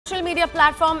social media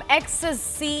platform X's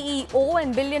CEO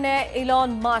and billionaire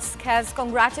Elon Musk has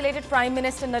congratulated Prime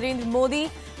Minister Narendra Modi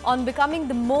on becoming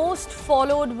the most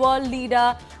followed world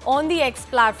leader on the X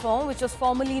platform, which was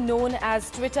formerly known as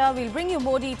Twitter. We'll bring you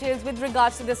more details with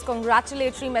regards to this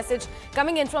congratulatory message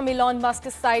coming in from Elon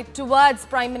Musk's side towards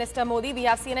Prime Minister Modi. We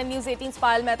have CNN News 18's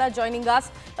Payal Mehta joining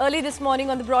us early this morning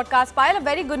on the broadcast. Payal, a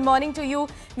very good morning to you.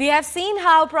 We have seen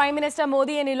how Prime Minister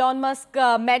Modi and Elon Musk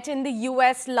met in the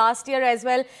US last year as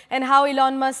well, and how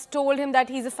Elon Musk told him that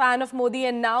he's a fan of Modi,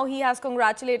 and now he has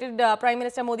congratulated Prime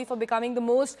Minister Modi for becoming the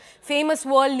most famous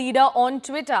world leader on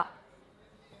Twitter.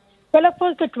 Well, of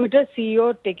course, the Twitter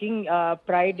CEO taking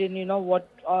pride in, what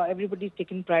everybody's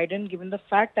taking pride in, given the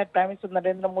fact that Prime Minister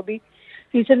Narendra Modi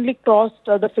recently crossed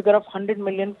the figure of 100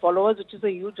 million followers, which is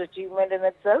a huge achievement in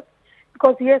itself,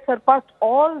 because he has surpassed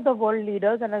all the world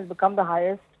leaders and has become the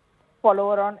highest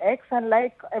follower on X. And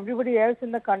like everybody else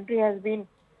in the country has been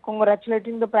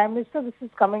congratulating the Prime Minister, this is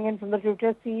coming in from the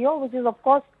Twitter CEO, which is, of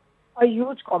course, a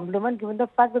huge compliment, given the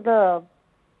fact that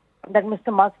that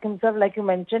Mr. Musk himself, like you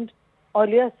mentioned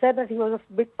earlier, said that he was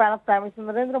a big fan of Prime Minister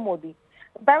Narendra Modi.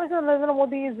 Prime Minister Narendra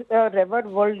Modi is a revered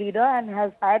world leader and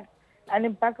has had an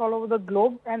impact all over the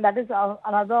globe, and that is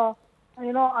another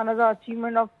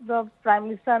achievement of the Prime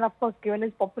Minister, and of course, given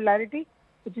his popularity,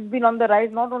 which has been on the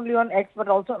rise not only on X but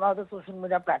also on other social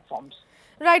media platforms.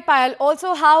 Right, Payal.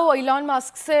 Also, how Elon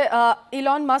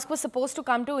Musk was supposed to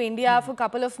come to India for a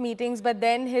couple of meetings, but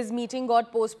then his meeting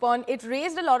got postponed. It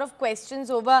raised a lot of questions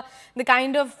over the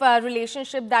kind of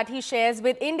relationship that he shares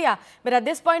with India. But at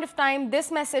this point of time,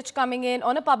 this message coming in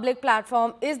on a public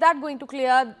platform, is that going to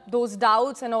clear those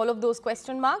doubts and all of those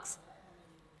question marks?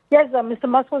 Yes, Mr.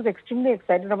 Musk was extremely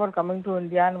excited about coming to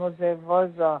India and he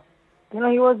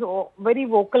was very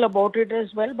vocal about it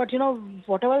as well. But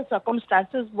whatever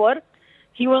circumstances were,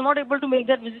 he was not able to make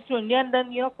that visit to India, and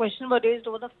then, questions were raised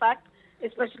over the fact,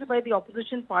 especially by the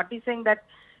opposition party, saying that,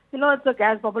 it's a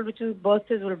gas bubble which will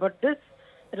burst as well. But this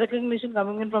recognition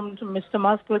coming in from Mr.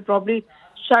 Musk will probably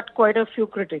shut quite a few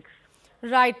critics.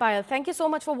 Right, Payal. Thank you so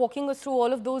much for walking us through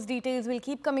all of those details. We'll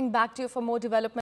keep coming back to you for more development.